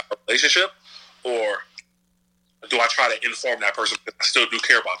break the entire relationship? Or do I try to inform that person because I still do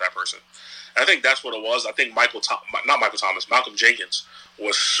care about that person? I think that's what it was. I think Malcolm Jenkins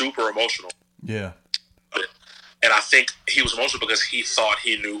was super emotional. Yeah. And I think he was emotional because he thought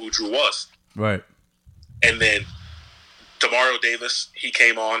he knew who Drew was. Right. And then Demario Davis, he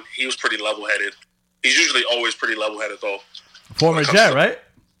came on. He was pretty level-headed. He's usually always pretty level-headed, though. Former Jet, right?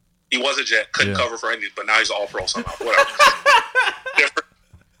 He was a Jet. Couldn't cover for any, but now he's all pro somehow. Whatever. Different.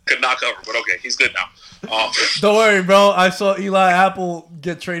 Could not cover, but okay, he's good now. Don't worry, bro. I saw Eli Apple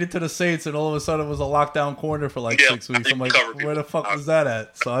get traded to the Saints, and all of a sudden it was a lockdown corner for like 6 weeks. I'm like, where the fuck was that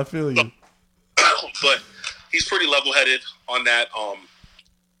at? So I feel you. But he's pretty level-headed on that.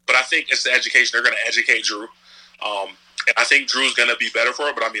 But I think it's the education. They're going to educate Drew. And I think Drew's going to be better for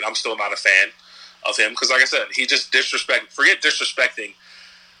it, but I mean, I'm still not a fan of him because, like I said, he just forget disrespecting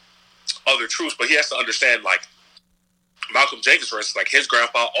other troops, but he has to understand, like, Malcolm Jenkins, for instance, like, his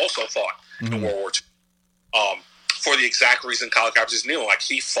grandpa also fought in World War II for the exact reason Colin Kaepernick is kneeling. Like,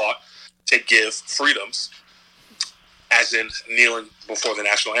 he fought to give freedoms, as in kneeling before the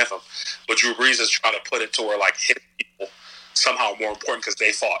national anthem. But Drew Brees is trying to put it to where, like, his people somehow more important because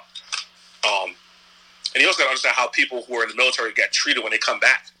they fought. And you also got to understand how people who are in the military get treated when they come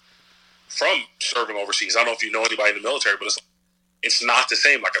back from serving overseas. I don't know if you know anybody in the military, but it's not the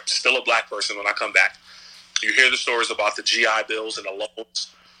same. Like, I'm still a black person when I come back. You hear the stories about the GI Bills and the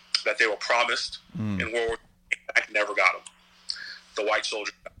loans that they were promised in World War II, never got them. The white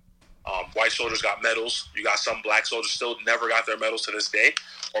soldiers got medals. You got some black soldiers still never got their medals to this day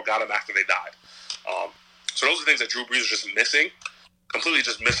or got them after they died. So those are things that Drew Brees is just missing, completely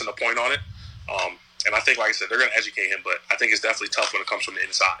just missing the point on it. And I think, like I said, they're going to educate him, but I think it's definitely tough when it comes from the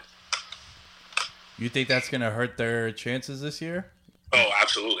inside. You think that's going to hurt their chances this year? Oh,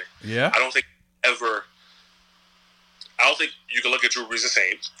 absolutely. Yeah? I don't think you can look at Drew Brees the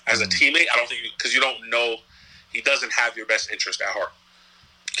same. As a teammate, I don't think because you don't know, he doesn't have your best interest at heart.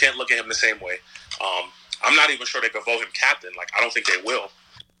 Can't look at him the same way. I'm not even sure they could vote him captain. Like, I don't think they will,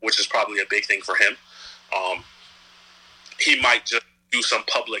 which is probably a big thing for him. He might just do some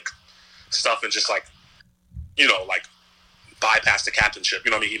public stuff and just, like, you know, like, bypass the captainship.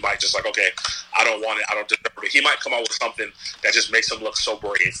 You know what I mean? He might just, like, okay, I don't want it. I don't deserve it. He might come out with something that just makes him look so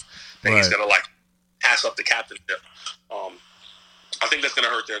brave that he's going to, like, pass up the captainship. I think that's going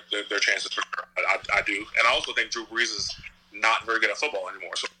to hurt their chances for sure. I do. And I also think Drew Brees is not very good at football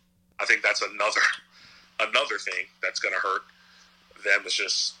anymore. So I think that's another thing that's going to hurt them. It's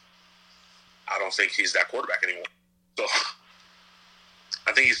just I don't think he's that quarterback anymore. So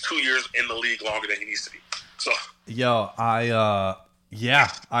I think he's 2 years in the league longer than he needs to be. So I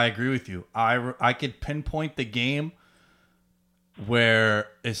agree with you. I could pinpoint the game where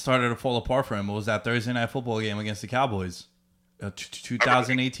it started to fall apart for him. It was that Thursday night football game against the Cowboys,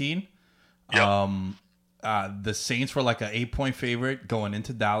 2018. Yep. The Saints were like an 8-point favorite going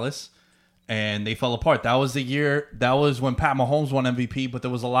into Dallas, and they fell apart. That was the year. That was when Pat Mahomes won MVP, but there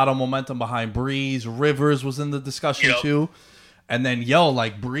was a lot of momentum behind Breeze. Rivers was in the discussion too. And then,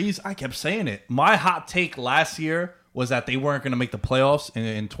 Breeze, I kept saying it. My hot take last year was that they weren't going to make the playoffs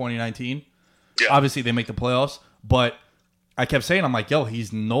in 2019. Yeah. Obviously, they make the playoffs, but I kept saying, I'm like,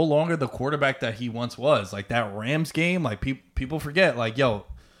 he's no longer the quarterback that he once was. Like, that Rams game, people forget,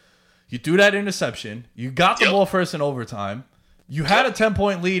 you threw that interception. You got the ball first in overtime. You had a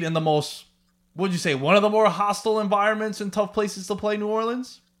 10-point lead in the most, what'd you say, one of the more hostile environments and tough places to play, New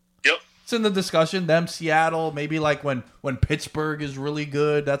Orleans? Yep. It's in the discussion. Them, Seattle, maybe when Pittsburgh is really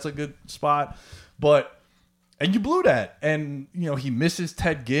good. That's a good spot. And you blew that. And, he misses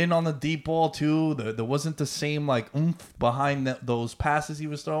Ted Ginn on the deep ball, too. There wasn't the same, oomph behind those passes he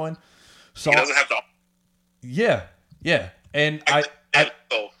was throwing. So he doesn't have to. Yeah. And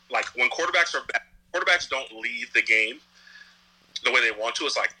so, when quarterbacks are bad, quarterbacks don't lead the game the way they want to.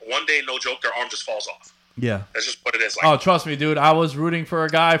 It's one day, no joke, their arm just falls off. Yeah. That's just what it is. Trust me, dude. I was rooting for a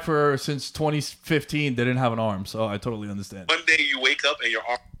guy since 2015 that didn't have an arm, so I totally understand. One day you wake up and your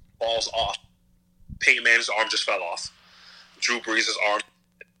arm falls off. Peyton Manning's arm just fell off. Drew Brees' arm,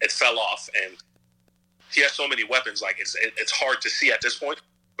 it fell off. And he has so many weapons, it's hard to see at this point.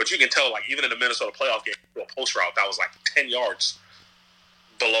 But you can tell, even in the Minnesota playoff game, a post route that was 10 yards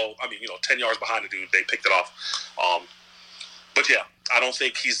below. 10 yards behind the dude. They picked it off. But yeah, I don't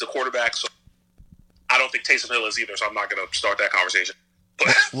think he's the quarterback. So I don't think Taysom Hill is either. So I'm not going to start that conversation.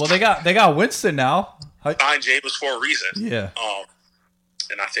 But well, they got Winston now. Signed Jameis for a reason. Yeah.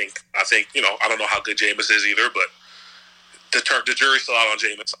 And I think I don't know how good Jameis is either, but the jury's still out on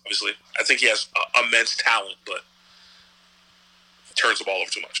Jameis. Obviously, I think he has immense talent, but turns the ball over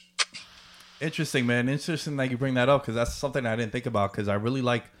too much. Interesting, man. Interesting that you bring that up because that's something I didn't think about. Because I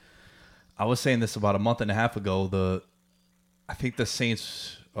really I was saying this about a month and a half ago. I think the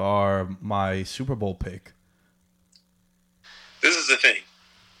Saints are my Super Bowl pick. This is the thing.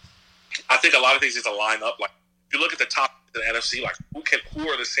 I think a lot of things need to line up. If you look at the top of the NFC, who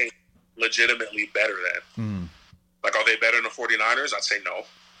are the Saints legitimately better than? Are they better than the 49ers? I'd say no.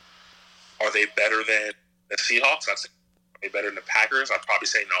 Are they better than the Seahawks? I'd say no. Are they better than the Packers? I'd probably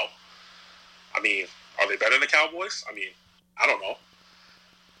say no. Are they better than the Cowboys? I don't know.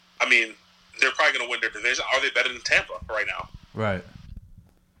 They're probably going to win their division. Are they better than Tampa right now? Right.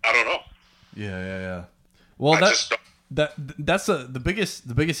 I don't know. Yeah. Well, that's the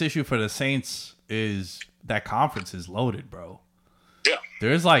biggest issue for the Saints is that conference is loaded, bro. Yeah.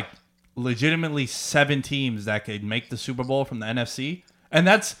 There's legitimately 7 teams that could make the Super Bowl from the NFC, and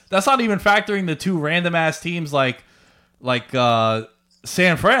that's not even factoring the 2 random ass teams like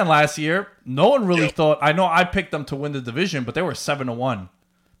San Fran last year. No one really thought. I know I picked them to win the division, but they were 7-1.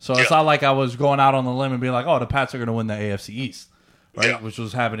 So it's not like I was going out on the limb and being like, "Oh, the Pats are going to win the AFC East," right? Yeah. Which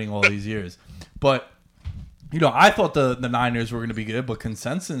was happening all these years. But I thought the Niners were going to be good, but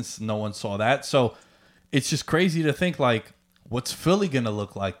consensus, no one saw that. So it's just crazy to think what's Philly going to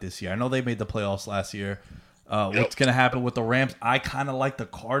look like this year? I know they made the playoffs last year. What's going to happen with the Rams? I kind of like the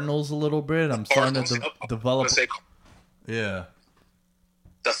Cardinals a little bit. I'm starting to develop. Yeah.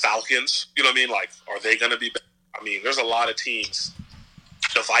 The Falcons, you know what I mean? Are they going to be better? There's a lot of teams.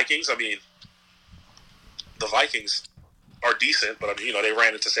 The Vikings, the Vikings are decent, but they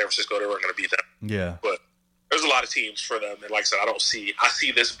ran into San Francisco. They weren't going to beat them. Yeah. But there's a lot of teams for them. And like I said, I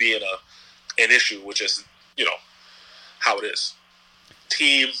see this being an issue, which is, how it is.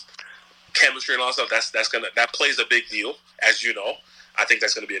 Team chemistry and all that stuff, that plays a big deal, as you know. I think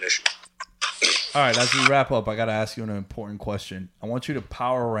that's going to be an issue. All right, as we wrap up, I got to ask you an important question. I want you to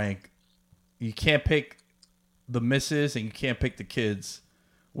power rank. You can't pick the misses and you can't pick the kids.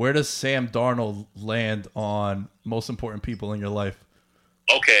 Where does Sam Darnold land on most important people in your life?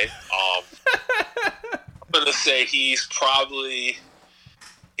 Okay. I'm going to say he's top 5.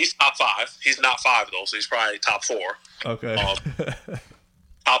 He's not 5, though, so he's probably top 4. Okay.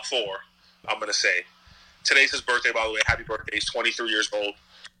 Top 4, I'm going to say. Today's his birthday, by the way. Happy birthday. He's 23 years old.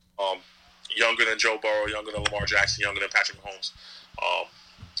 Younger than Joe Burrow, younger than Lamar Jackson, younger than Patrick Mahomes.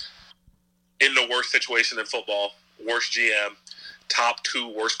 In the worst situation in football, worst GM, top 2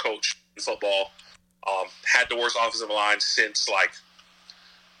 worst coach in football. Had the worst offensive line since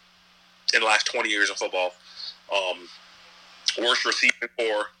in the last 20 years in football. Worst receiving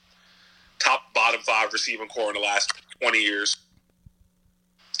core, top bottom 5 receiving core in the last 20 years.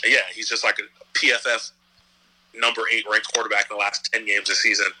 And yeah, he's just like a PFF number 8 ranked quarterback in the last 10 games this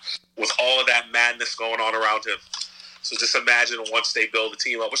season with all of that madness going on around him. So just imagine once they build the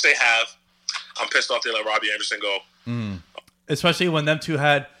team up, which they have. I'm pissed off they let Robbie Anderson go. Especially when them two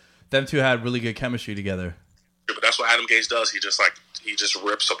had really good chemistry together. But that's what Adam Gase does. He just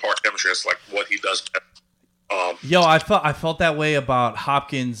rips apart chemistry. It's like what he does best. Yo, I felt that way about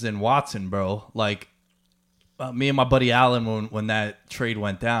Hopkins and Watson, bro. Like me and my buddy Allen when that trade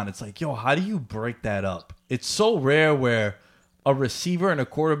went down, it's like, yo, how do you break that up? It's so rare where a receiver and a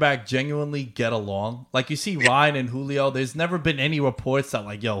quarterback genuinely get along. Like you see Ryan and Julio. There's never been any reports that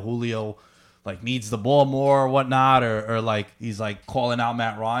like, yo, Julio like needs the ball more or whatnot, or like he's like calling out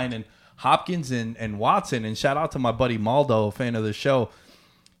Matt Ryan. And Hopkins and Watson, and shout out to my buddy Maldo, a fan of the show.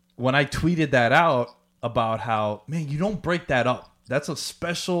 When I tweeted that out about how, man, you don't break that up. That's a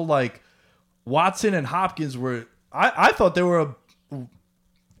special, like, Watson and Hopkins were, I thought they were,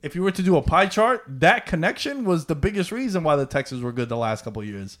 if you were to do a pie chart, that connection was the biggest reason why the Texans were good the last couple of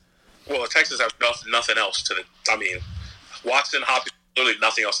years. Well, the Texans have nothing else to the, I mean, Watson, Hopkins, literally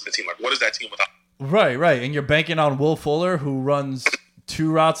nothing else to the team. Like, what is that team without? Right. And you're banking on Will Fuller, who runs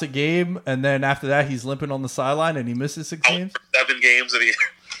 2 routes a game, and then after that, he's limping on the sideline, and he misses 6 games. 7 games, and he,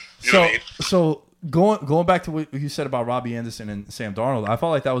 you know what I mean? So going back to what you said about Robbie Anderson and Sam Darnold, I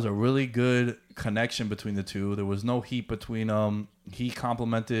felt like that was a really good connection between the two. There was no heat between them. He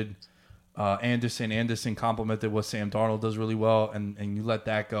complimented Anderson. Anderson complimented what Sam Darnold does really well, and you let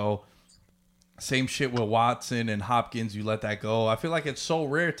that go. Same shit with Watson and Hopkins. You let that go. I feel like it's so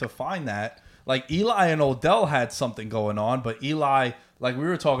rare to find that. Like Eli and Odell had something going on, but Eli, like we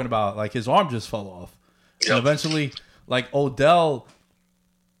were talking about, like his arm just fell off. Yep. And eventually, like Odell,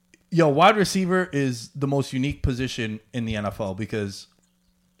 wide receiver is the most unique position in the NFL, because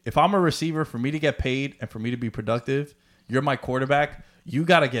if I'm a receiver, for me to get paid and for me to be productive, you're my quarterback. You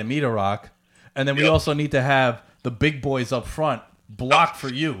got to get me to rock. And then we also need to have the big boys up front block for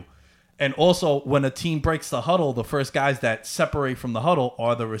you. And also, when a team breaks the huddle, the first guys that separate from the huddle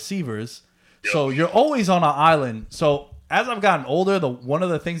are the receivers. Yep. So you're always on an island. So as I've gotten older, one of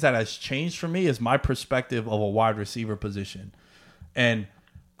the things that has changed for me is my perspective of a wide receiver position. And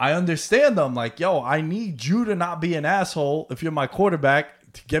I understand them like, yo, I need you to not be an asshole if you're my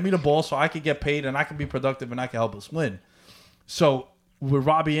quarterback, to get me the ball so I can get paid and I can be productive and I can help us win. So with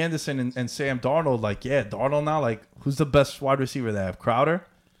Robbie Anderson and Sam Darnold, like, Darnold now, like, who's the best wide receiver they have? Crowder,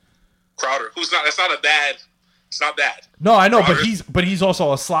 who's not? That's not a bad. It's not bad. No, I know, Crowder. but he's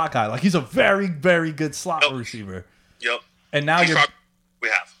also a slot guy. Like, he's a very, very good slot receiver. Yep. And now we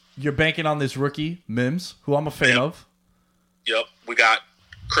have. You're banking on this rookie Mims, who I'm a fan of. Yep. We got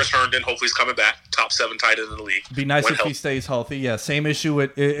Chris Herndon. Hopefully, he's coming back. Top 7 tight end in the league. Be nice if he stays healthy. Yeah. Same issue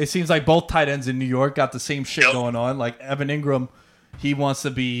with. It seems like both tight ends in New York got the same shit going on. Like Evan Ingram, he wants to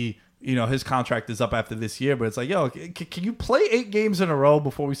be. His contract is up after this year, but it's like, yo, can you play 8 games in a row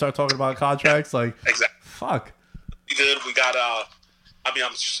before we start talking about contracts? Like, exactly. Fuck. Good. We got. I'm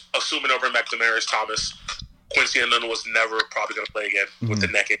assuming over in Demaryius Thomas, Quincy Enunwa was never probably going to play again with the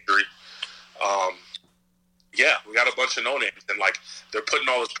neck injury. We got a bunch of no names, and like they're putting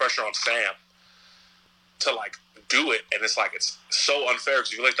all this pressure on Sam to like do it, and it's like it's so unfair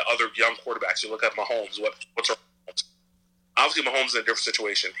because you look at the other young quarterbacks. You look at Mahomes. What's wrong? Obviously, Mahomes is in a different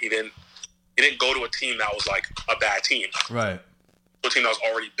situation. He didn't go to a team that was like a bad team. Right. A team that was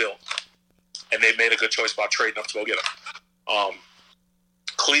already built, and they made a good choice about trading up to go get him.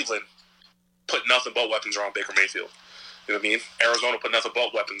 Cleveland put nothing but weapons around Baker Mayfield. You know what I mean? Arizona put nothing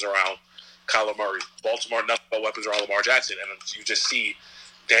but weapons around Kyler Murray. Baltimore, nothing but weapons around Lamar Jackson. And you just see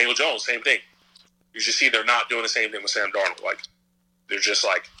Daniel Jones, same thing. You just see they're not doing the same thing with Sam Darnold. Like, they're just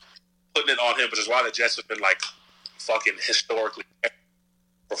like putting it on him, which is why the Jets have been like fucking historically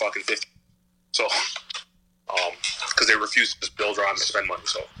for fucking 50. So, because they refuse to just build around and spend money.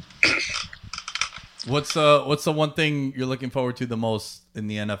 So, what's the one thing you're looking forward to the most in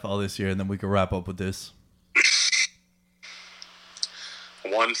the NFL this year, and then we can wrap up with this?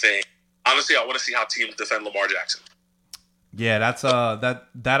 One thing, honestly, I want to see how teams defend Lamar Jackson. Yeah, that's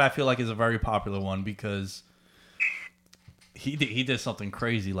that I feel like is a very popular one, because he did something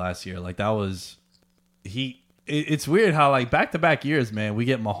crazy last year. Like, that was it's weird how, like, back-to-back years, man, we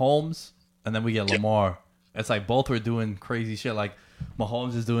get Mahomes and then we get Lamar. It's like both were doing crazy shit. Like,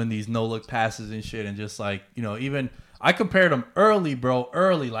 Mahomes is doing these no-look passes and shit, and just like, even I compared him early.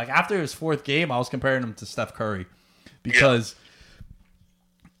 Like, after his 4th game, I was comparing him to Steph Curry, because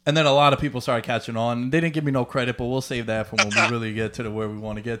and then a lot of people started catching on. They didn't give me no credit, but we'll save that for when we really get to where we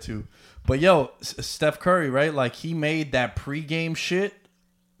want to get to. But Steph Curry, right? Like, he made that pregame shit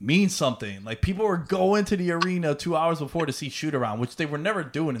means something. Like, people were going to the arena 2 hours before to see shoot around, which they were never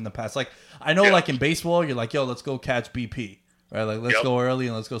doing in the past. Like, I know, like in baseball, you're like, yo, let's go catch BP, right? Like, let's go early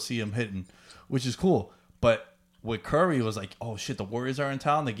and let's go see him hitting, which is cool. But with Curry, it was like, oh shit, the Warriors are in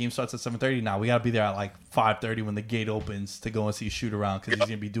town. The game starts at 7:30. Now we gotta be there at like 5:30 when the gate opens to go and see shoot around because he's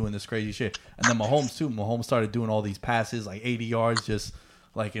gonna be doing this crazy shit. And then Mahomes too. Mahomes started doing all these passes like 80 yards just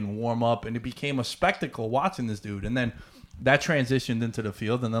like in warm up, and it became a spectacle watching this dude. And then that transitioned into the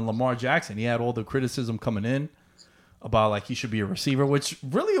field. And then Lamar Jackson, he had all the criticism coming in about like he should be a receiver, which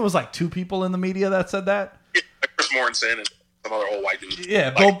really it was like 2 people in the media that said that. Yeah, like Chris Mortensen and some other old white dude.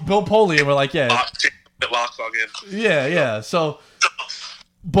 Yeah, like, Bill Poley, and we're like, yeah. Yeah. So,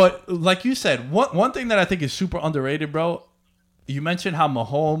 but like you said, one thing that I think is super underrated, bro. You mentioned how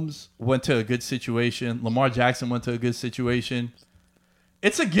Mahomes went to a good situation. Lamar Jackson went to a good situation.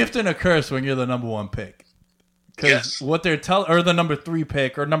 It's a gift and a curse when you're the number 1 pick. Because what they're or the number 3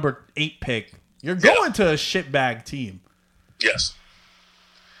 pick or number 8 pick, you're going to a shitbag team. Yes.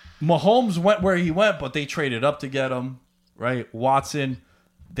 Mahomes went where he went, but they traded up to get him, right? Watson,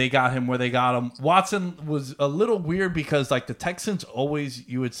 they got him where they got him. Watson was a little weird because, like, the Texans always,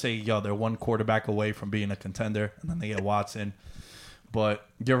 you would say, yo, they're 1 quarterback away from being a contender, and then they get Watson. But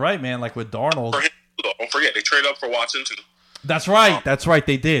you're right, man. Like, with Darnold. Don't forget, they traded up for Watson, too. That's right. That's right.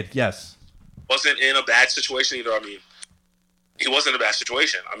 They did, yes. Wasn't in a bad situation either. I mean, he wasn't in a bad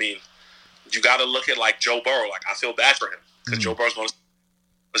situation. I mean, you got to look at, like, Joe Burrow. Like, I feel bad for him because Joe Burrow's going to.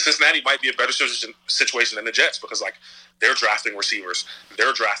 Cincinnati might be a better situation than the Jets because, like, they're drafting receivers.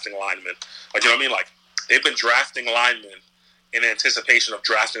 They're drafting linemen. Like, you know what I mean? Like, they've been drafting linemen in anticipation of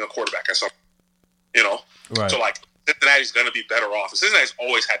drafting a quarterback or something. You know? Right. So, like, Cincinnati's going to be better off. Cincinnati's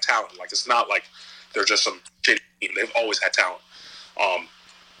always had talent. Like, it's not like they're just some shitty team. They've always had talent.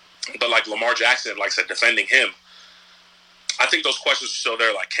 But, like, Lamar Jackson, like I said, defending him, I think those questions are still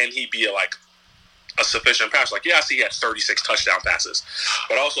there. Like, can he be, a sufficient pass? Like, yeah, I see he had 36 touchdown passes.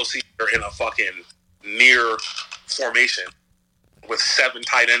 But I also see they're in a fucking near formation with 7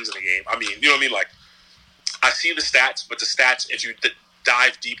 tight ends in the game. I mean, you know what I mean? Like, I see the stats, but the stats, if you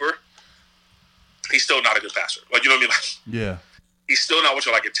dive deeper, he's still not a good passer. Like, you know what I mean? Like, yeah. He's still not what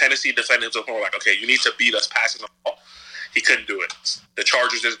you're like. In Tennessee, defending him to the point where, like, okay, you need to beat us passing the ball. He couldn't do it. The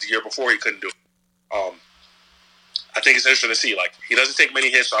Chargers did it the year before. He couldn't do it. I think it's interesting to see. Like, he doesn't take many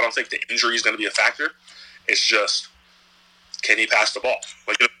hits, so I don't think the injury is going to be a factor. It's just, can he pass the ball?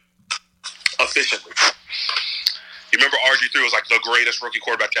 Like, you know, efficiently. You remember RG3 was, like, the greatest rookie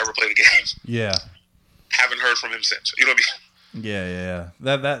quarterback to ever play the game. Yeah. Haven't heard from him since. You know what I mean? Yeah.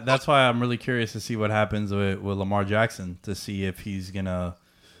 That's why I'm really curious to see what happens with Lamar Jackson, to see if he's going to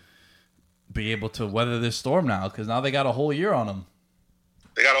be able to weather this storm now, because now they got a whole year on him.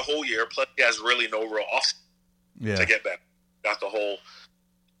 They got a whole year, plus he has really no real offseason to get better. Got the whole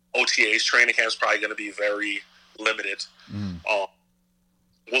OTAs. Training camp is probably going to be very limited.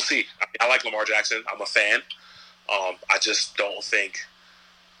 We'll see. I mean, I like Lamar Jackson. I'm a fan. I just don't think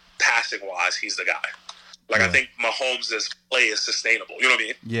passing-wise he's the guy. Like, I think Mahomes' play is sustainable. You know what I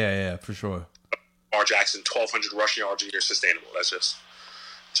mean? Yeah, for sure. Lamar Jackson, 1,200 rushing yards a year, sustainable. That's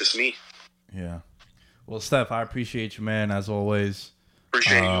just me. Yeah. Well, Steph, I appreciate you, man, as always.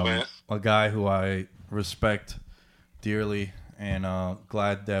 Appreciate you, man. A guy who I respect dearly, and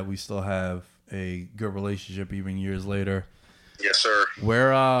glad that we still have a good relationship even years later. Yes, sir.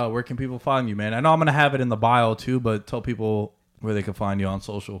 Where can people find you, man? I know I'm gonna have it in the bio too, but tell people where they can find you on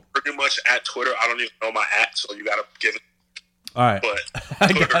social. Pretty much at Twitter. I don't even know my @ so you gotta give it. All right, but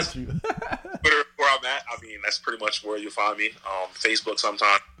I got you. Twitter, where I'm at. I mean, that's pretty much where you find me. Facebook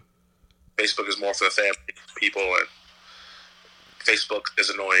sometimes. Facebook is more for the family people, and Facebook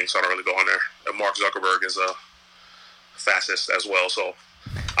is annoying, so I don't really go on there. And Mark Zuckerberg is fastest as well, so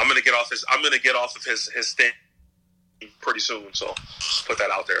I'm gonna get off of his thing pretty soon. So put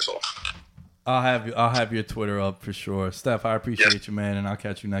that out there. So I'll have your Twitter up for sure. Steph, I appreciate you, man, and I'll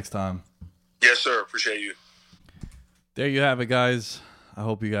catch you next time. Yes, sir. Appreciate you. There you have it, guys. I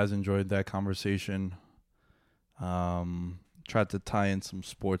hope you guys enjoyed that conversation. Tried to tie in some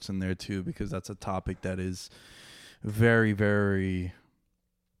sports in there too, because that's a topic that is very, very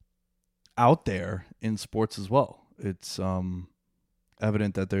out there in sports as well. It's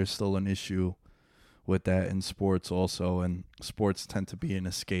evident that there's still an issue with that in sports also, and sports tend to be an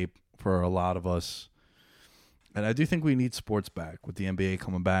escape for a lot of us. And I do think we need sports back with the NBA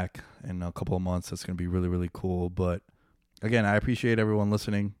coming back in a couple of months. That's going to be really, really cool. But again, I appreciate everyone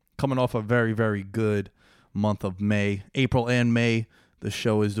listening. Coming off a very, very good month of May, April and May, the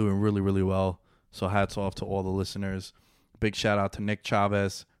show is doing really, really well. So hats off to all the listeners. Big shout out to Nick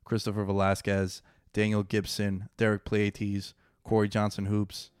Chavez, Christopher Velasquez, Daniel Gibson, Derek Pleiades, Corey Johnson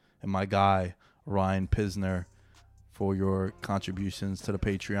Hoops, and my guy, Ryan Pisner, for your contributions to the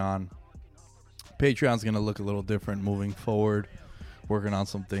Patreon. Patreon's going to look a little different moving forward. Working on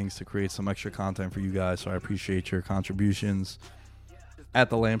some things to create some extra content for you guys, so I appreciate your contributions. At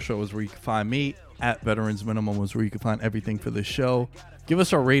The Lamb Show is where you can find me. At Veterans Minimum is where you can find everything for this show. Give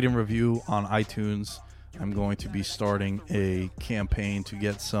us a rate and review on iTunes. I'm going to be starting a campaign to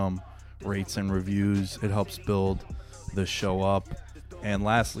get some rates and reviews. It helps build the show up. And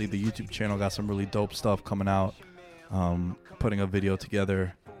lastly, the YouTube channel got some really dope stuff coming out. Putting a video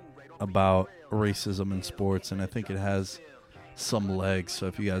together about racism in sports, and I think it has some legs. So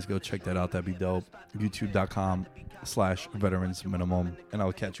if you guys go check that out, that'd be dope. YouTube.com/Veterans Minimum. And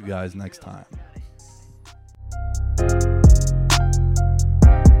I'll catch you guys next time.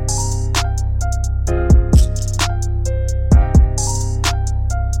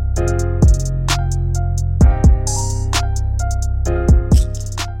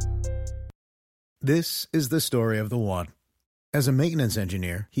 This is the story of the one. As a maintenance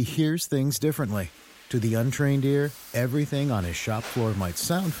engineer, he hears things differently. To the untrained ear, everything on his shop floor might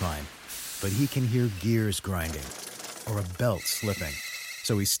sound fine, but he can hear gears grinding or a belt slipping.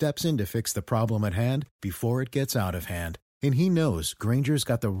 So he steps in to fix the problem at hand before it gets out of hand. And he knows Grainger's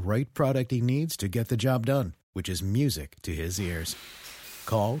got the right product he needs to get the job done, which is music to his ears.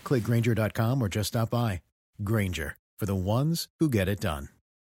 Call, click Grainger.com, or just stop by. Grainger, for the ones who get it done.